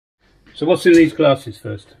So what's in these glasses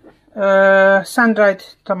first? Sun-dried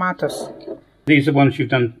tomatoes. These are ones you've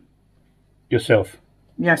done yourself?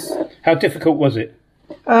 Yes. How difficult was it?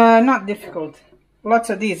 Not difficult. Lots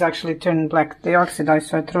of these actually turn black. They oxidize,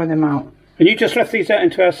 so I throw them out. And you just left these out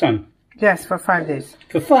into our sun? Yes, for 5 days.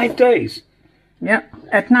 For 5 days? Yeah.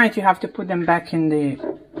 At night you have to put them back in the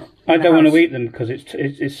I don't want to eat them because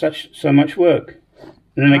it's so much work.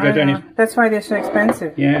 And then they go down. That's why they're so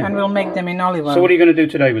expensive. Yeah. And we'll make them in olive oil. So what are you going to do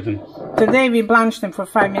today with them? Today we blanch them for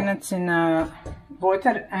 5 minutes in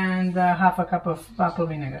water and half a cup of apple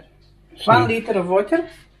vinegar. So 1 liter of water.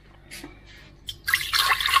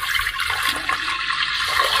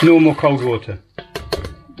 Normal cold water?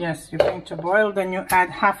 Yes, you bring to boil, then you add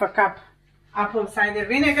half a cup apple cider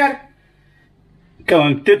vinegar. Go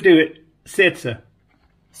on, do it. Sirce.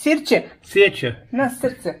 Sirce. Sirce. No,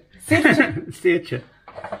 sirce. Sirce. Sirce.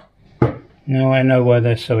 Now I know why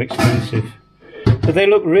they're so expensive. But they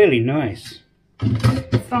look really nice.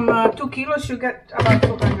 From 2 kilos you get about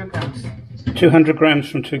 200 grams. 200 grams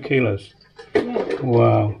from 2 kilos? Yeah.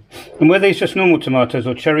 Wow. And were these just normal tomatoes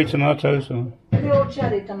or cherry tomatoes? Or? They're all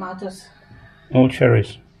cherry tomatoes. All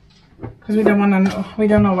cherries. Because we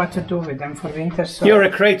don't know what to do with them for winter. So. You're a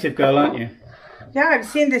creative girl, aren't you? Yeah, I've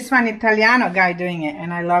seen this one Italiano guy doing it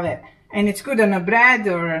and I love it. And it's good on a bread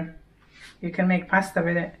or you can make pasta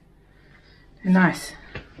with it. Nice.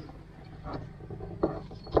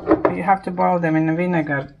 But you have to boil them in the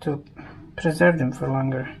vinegar to preserve them for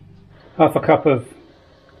longer. Half a cup of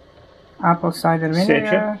apple cider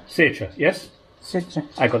vinegar. Sirce, yes? Sirce.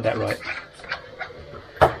 I got that right.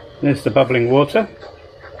 There's the bubbling water.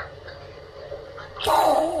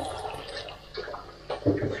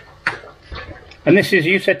 And this is,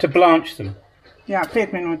 you said to blanch them? Yeah,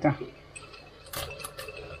 5 minutes.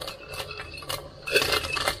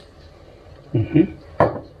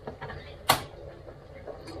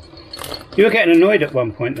 You were getting annoyed at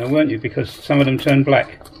one point though, weren't you? Because some of them turned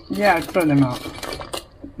black. Yeah, I throw them out.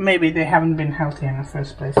 Maybe they haven't been healthy in the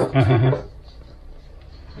first place.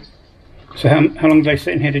 So how long do they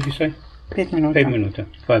sit in here, did you say? 5 minutes. 5 minutes.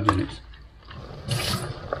 5 minutes.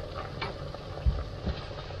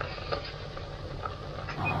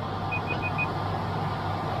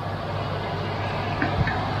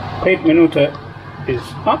 Eight minutes is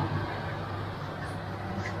up.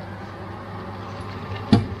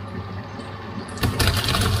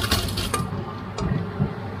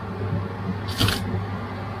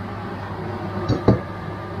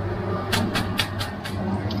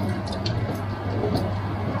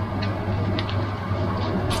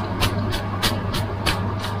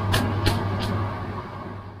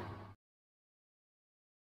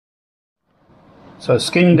 So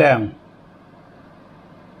skin down.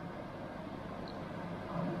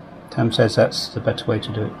 Tam says that's the better way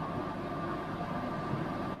to do it.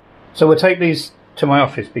 So we'll take these to my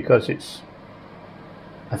office because it's,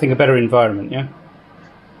 I think, a better environment, yeah?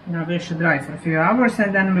 Now they should dry for a few hours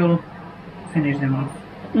and then we'll finish them off.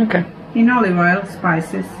 Okay. In olive oil,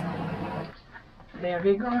 spices. There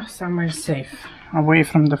we go, somewhere safe, away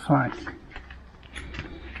from the fly.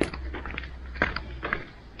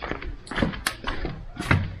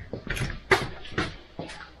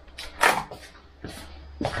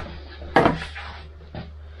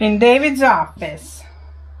 In David's office.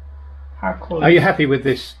 How cool. Are you happy with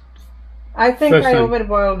this? I think I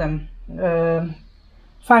overboiled them.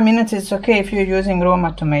 5 minutes is okay if you're using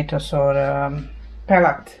Roma tomatoes or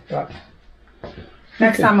pellet. But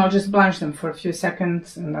next time I'll just blanch them for a few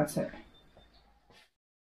seconds and that's it.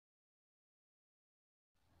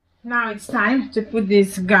 Now it's time to put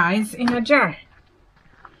these guys in a jar.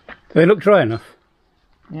 They look dry enough?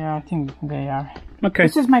 Yeah, I think they are. Okay.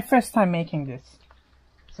 This is my first time making this.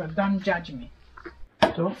 So don't judge me.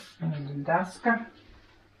 So, daska.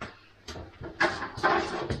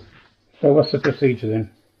 So what's the procedure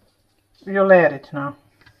then? You layer it now.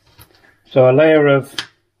 So a layer of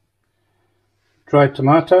dried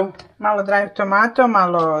tomato. Malo dried tomato,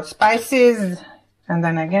 malo spices, and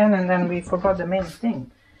then again, and then we forgot the main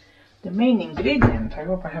thing. The main ingredient, I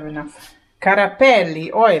hope I have enough.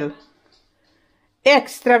 Carapelli oil.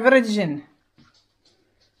 Extra virgin.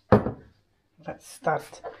 Let's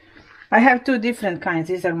start. I have 2 different kinds.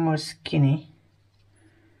 These are more skinny.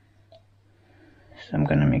 So I'm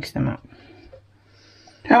gonna mix them up.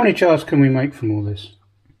 How many jars can we make from all this?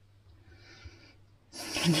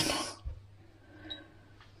 I don't know.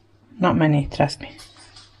 Not many, trust me.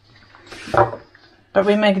 But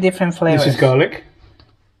we make different flavors. This is garlic.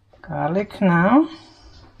 Garlic now.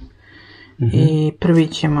 I prvi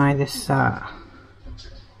ćemo ajde sa...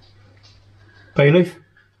 Bay leaf?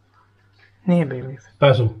 Nije bay leaf.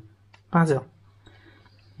 Basil. Basil.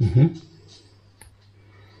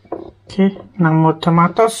 Okay, now more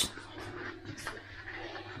tomatoes.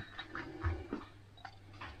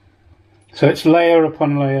 So it's layer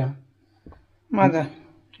upon layer. Mother,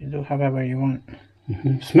 you do however you want.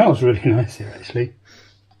 Smells really nice here, actually.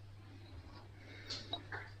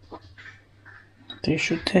 You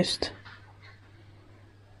should taste.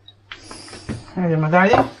 Idemo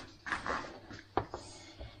dalje.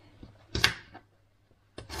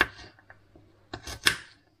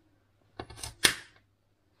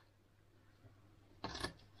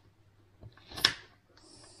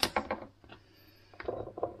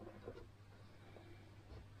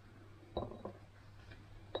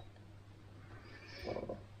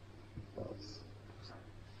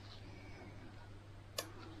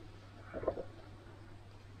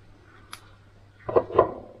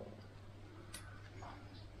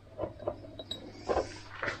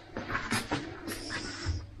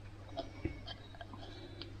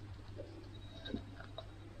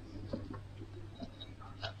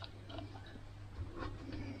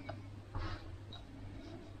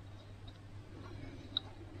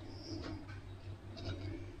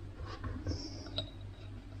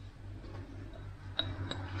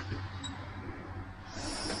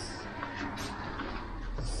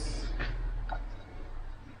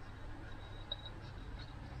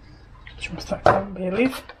 Ćemo staviti bay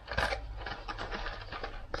leaf.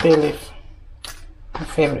 Bay leaf, my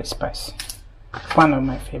favorite spice. One of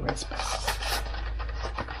my favorite spices.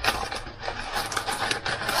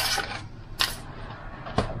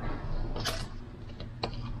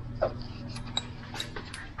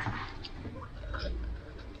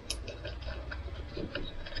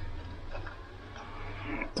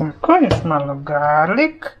 Tako, još malo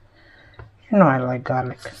garlic. You know I like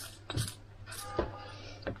garlic.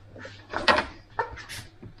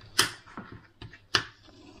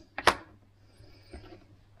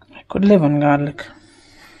 I could live on garlic.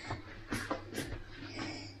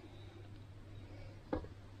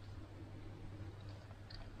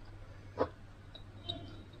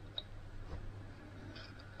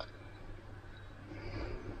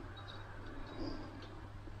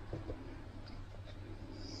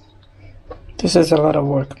 This is a lot of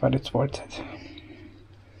work, but it's worth it.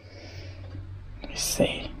 Let me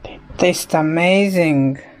see. They taste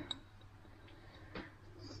amazing.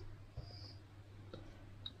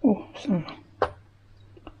 Oh, some.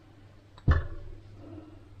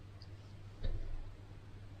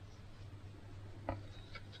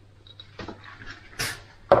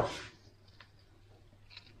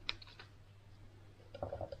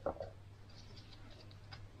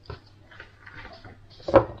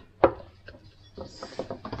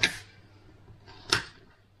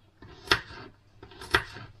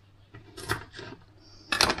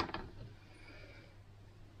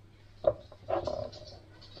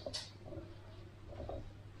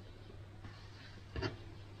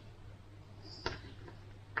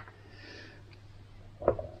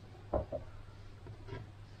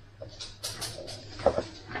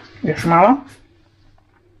 Još malo.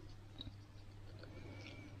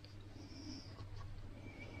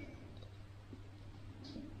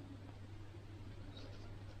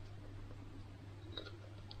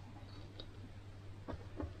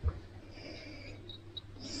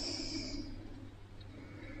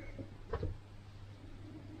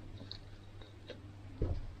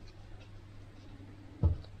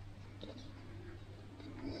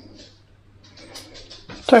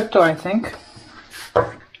 To je to, I think.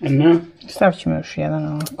 And now? Stavit ćemo još jedan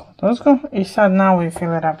ovako odozgo. I sad now we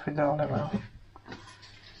fill it up with the olive oil.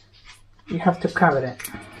 You have to cover it.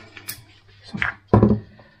 So.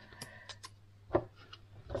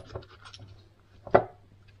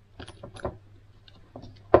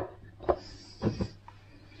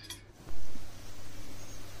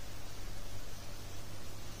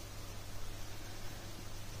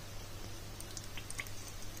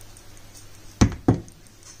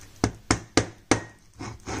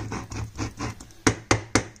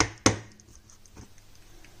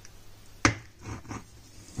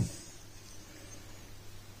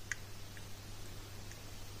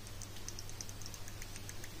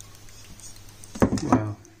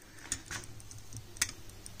 Wow.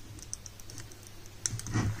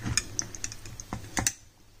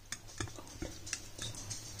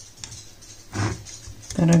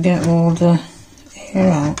 Gotta get all the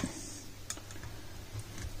air out.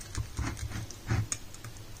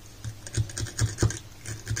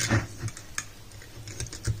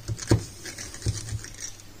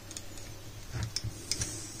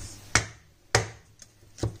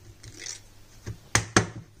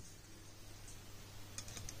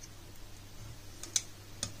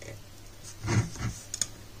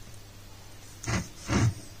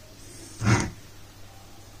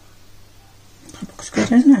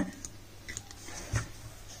 isn't it?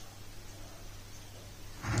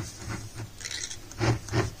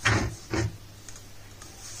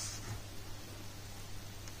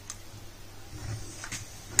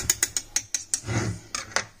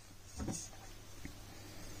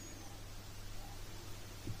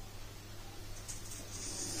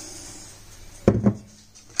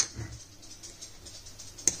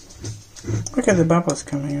 Look at the bubbles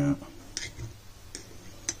coming out.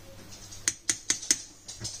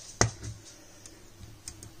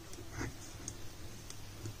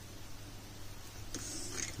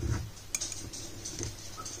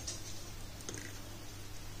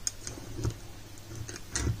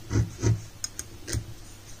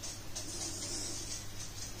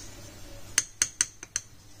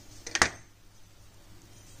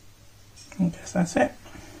 I guess that's it.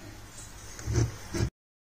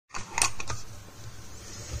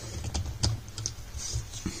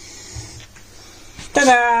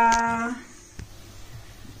 Ta-da!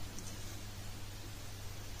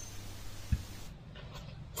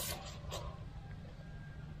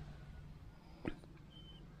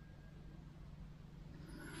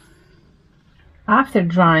 After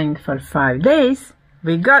drying for 5 days,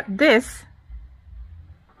 we got this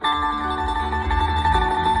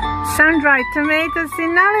sun-dried tomatoes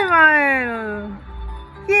in olive oil.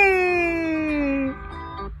 Yay!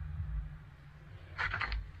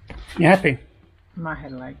 You happy? Maher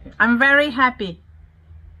liked it. I'm very happy.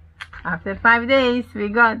 After 5 days, we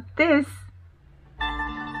got this.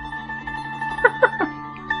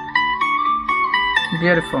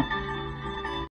 Beautiful.